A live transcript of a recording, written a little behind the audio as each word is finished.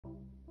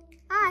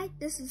Hi,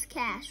 this is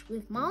Cash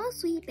with Mama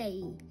Sweet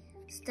Baby.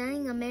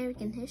 Studying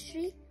American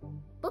history,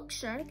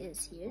 BookShark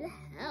is here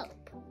to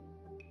help.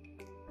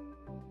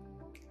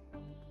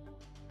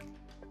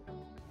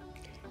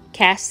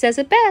 Cash says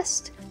it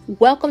best.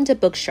 Welcome to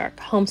BookShark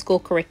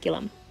Homeschool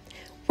Curriculum.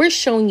 We're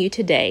showing you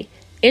today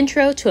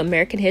Intro to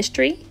American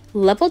History,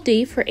 Level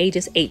D for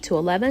ages 8 to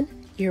 11,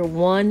 Year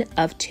 1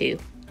 of 2.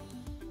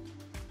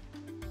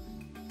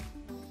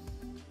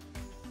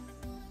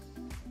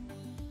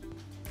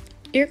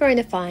 You're going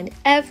to find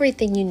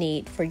everything you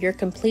need for your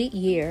complete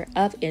year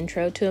of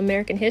Intro to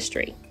American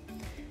History.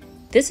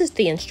 This is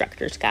the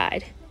instructor's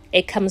guide.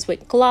 It comes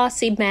with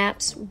glossy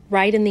maps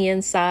right in the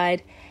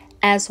inside,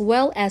 as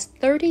well as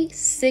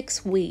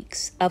 36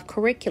 weeks of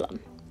curriculum.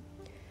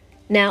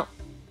 Now,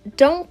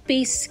 don't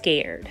be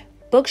scared.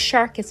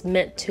 BookShark is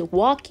meant to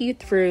walk you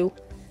through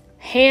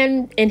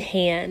hand in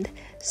hand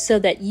so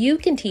that you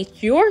can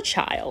teach your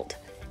child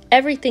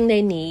everything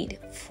they need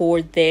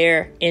for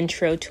their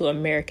Intro to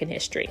American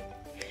History.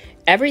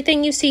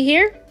 Everything you see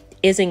here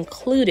is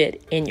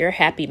included in your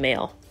Happy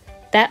Mail.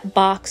 That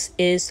box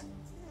is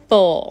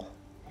full.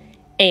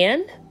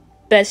 And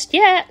best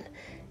yet,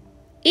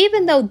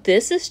 even though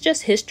this is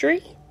just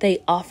history,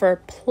 they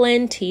offer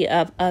plenty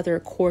of other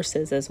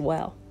courses as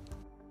well.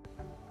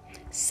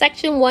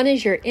 Section 1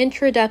 is your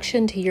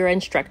introduction to your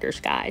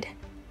instructor's guide.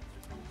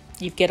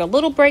 You get a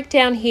little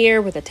breakdown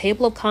here with a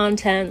table of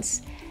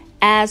contents,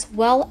 as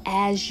well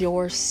as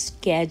your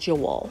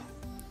schedule.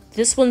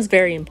 This one's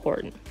very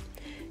important.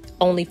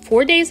 Only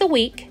 4 days a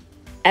week.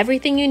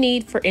 Everything you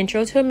need for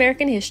Intro to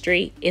American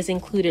History is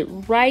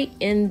included right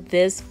in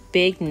this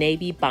big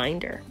navy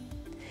binder.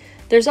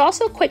 There's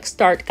also quick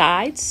start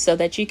guides so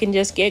that you can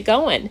just get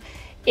going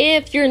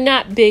if you're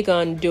not big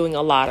on doing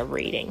a lot of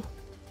reading.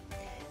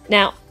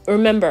 Now,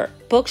 remember,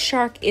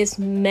 BookShark is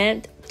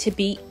meant to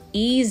be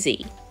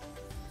easy.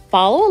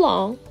 Follow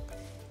along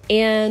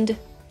and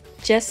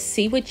just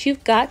see what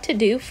you've got to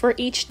do for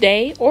each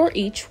day or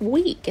each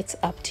week. It's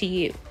up to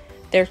you.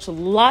 There's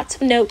lots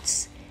of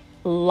notes,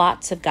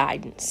 lots of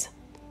guidance.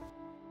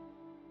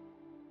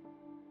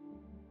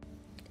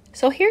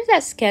 So here's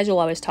that schedule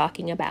I was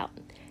talking about.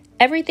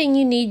 Everything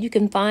you need you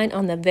can find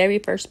on the very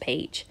first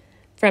page,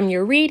 from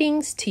your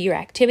readings to your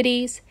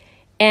activities.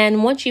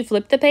 And once you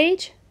flip the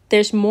page,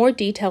 there's more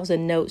details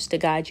and notes to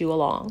guide you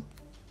along.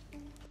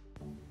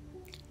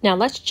 Now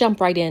let's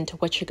jump right into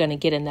what you're going to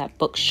get in that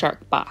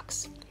BookShark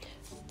box.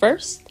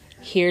 First,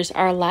 here's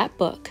our lap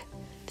book.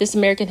 This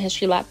American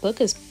History lap book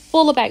is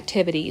full of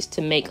activities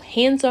to make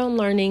hands-on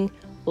learning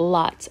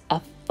lots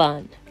of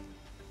fun.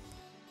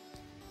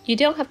 You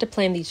don't have to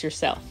plan these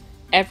yourself.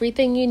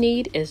 Everything you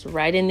need is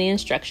right in the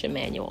instruction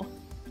manual.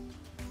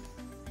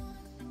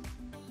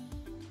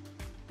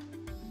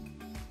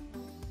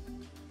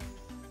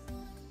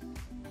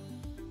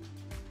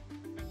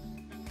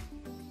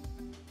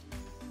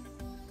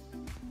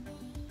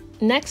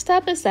 Next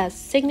up is that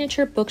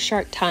signature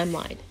BookShark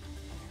timeline.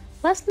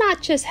 Let's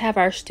not just have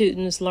our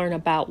students learn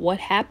about what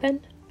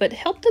happened, but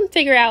help them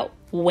figure out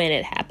when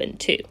it happened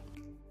too.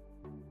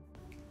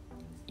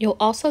 You'll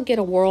also get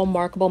a world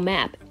markable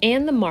map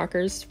and the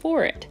markers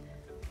for it.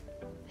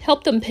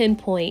 Help them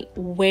pinpoint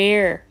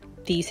where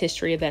these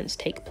history events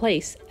take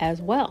place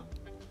as well.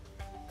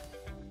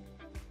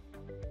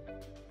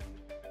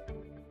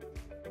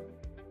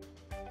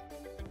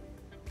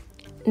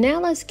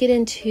 Now let's get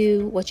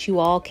into what you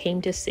all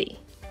came to see,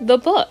 the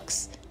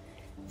books.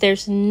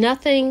 There's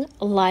nothing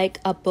like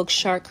a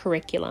BookShark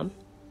curriculum.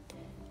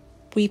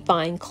 We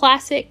find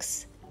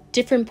classics,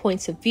 different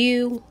points of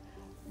view,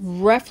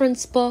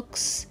 reference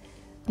books,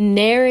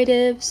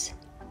 narratives,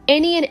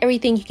 any and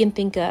everything you can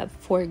think of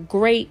for a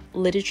great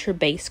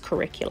literature-based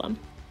curriculum.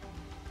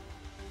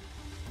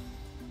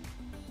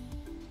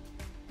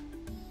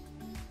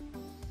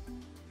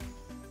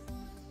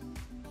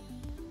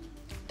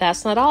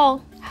 That's not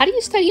all. How do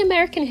you study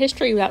American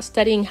history without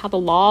studying how the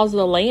laws of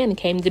the land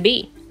came to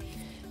be,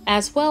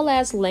 as well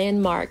as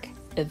landmark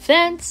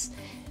events,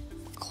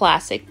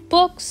 classic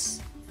books,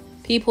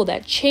 people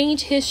that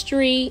change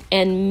history,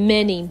 and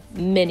many,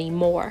 many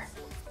more.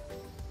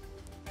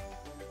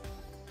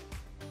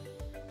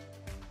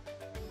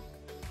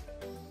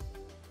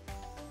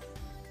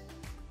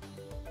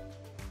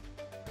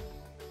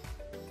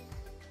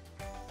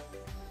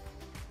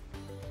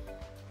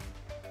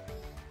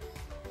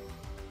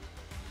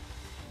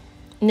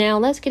 Now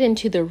let's get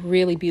into the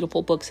really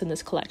beautiful books in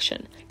this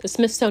collection. The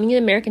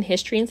Smithsonian American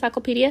History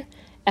Encyclopedia,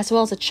 as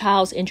well as a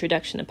child's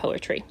introduction to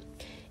poetry.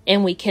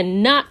 And we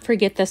cannot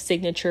forget the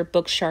signature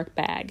BookShark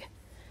bag.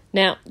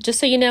 Now, just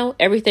so you know,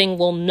 everything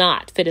will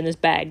not fit in this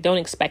bag. Don't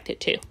expect it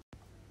to.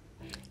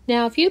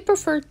 Now, if you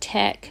prefer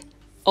tech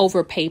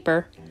over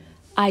paper,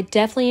 I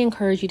definitely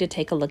encourage you to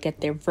take a look at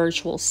their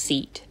virtual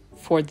seat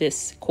for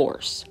this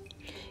course.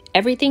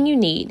 Everything you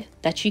need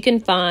that you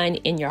can find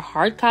in your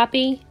hard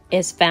copy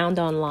is found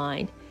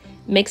online.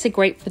 Makes it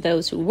great for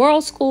those who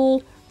world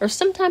school or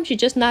sometimes you're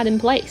just not in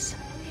place.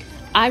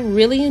 I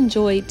really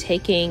enjoyed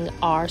taking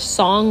our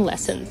song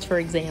lessons, for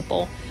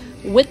example,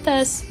 with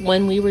us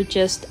when we were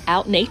just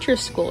out nature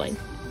schooling.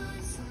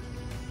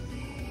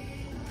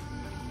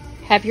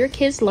 Have your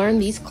kids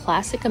learned these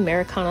classic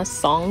Americana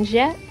songs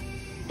yet?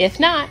 If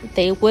not,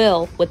 they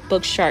will with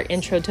BookShark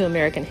Intro to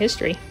American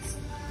History.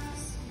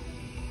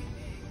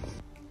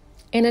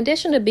 In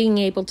addition to being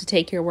able to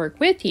take your work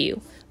with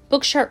you,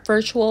 BookShark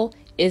Virtual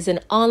is an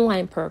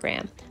online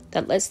program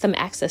that lets them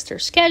access their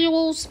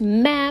schedules,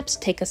 maps,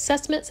 take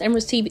assessments, and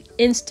receive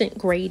instant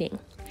grading.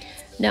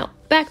 Now,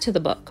 back to the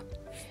book.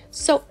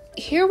 So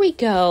here we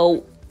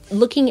go,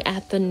 looking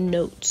at the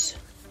notes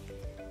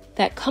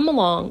that come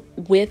along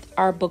with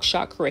our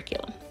BookShark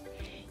curriculum.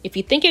 If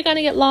you think you're going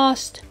to get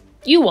lost,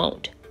 you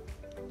won't.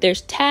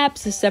 There's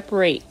tabs to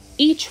separate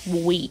each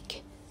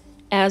week,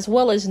 as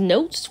well as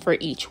notes for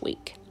each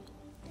week.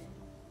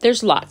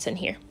 There's lots in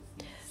here.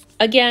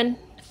 Again,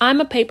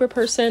 I'm a paper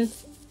person,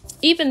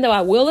 even though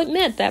I will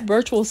admit that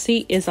virtual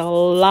seat is a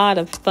lot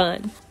of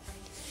fun.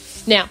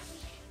 Now,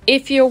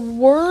 if you're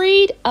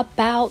worried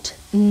about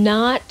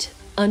not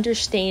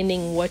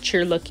understanding what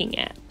you're looking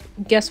at,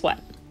 guess what?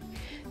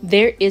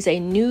 There is a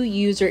new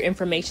user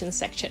information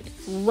section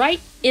right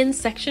in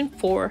section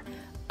 4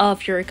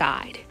 of your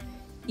guide.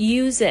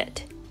 Use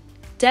it.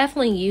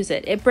 Definitely use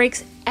it. It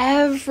breaks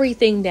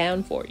everything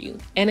down for you.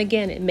 And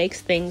again, it makes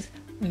things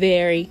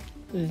very,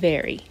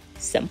 very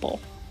simple.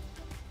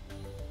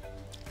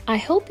 I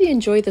hope you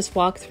enjoyed this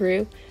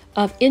walkthrough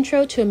of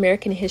Intro to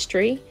American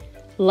History,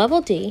 Level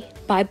D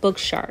by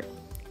BookShark,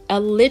 a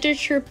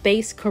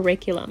literature-based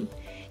curriculum,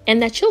 and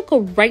that you'll go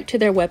right to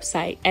their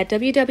website at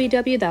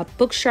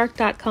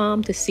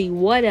www.bookshark.com to see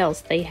what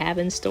else they have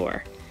in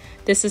store.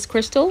 This is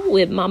Crystal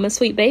with Mama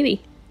Sweet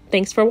Baby.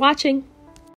 Thanks for watching.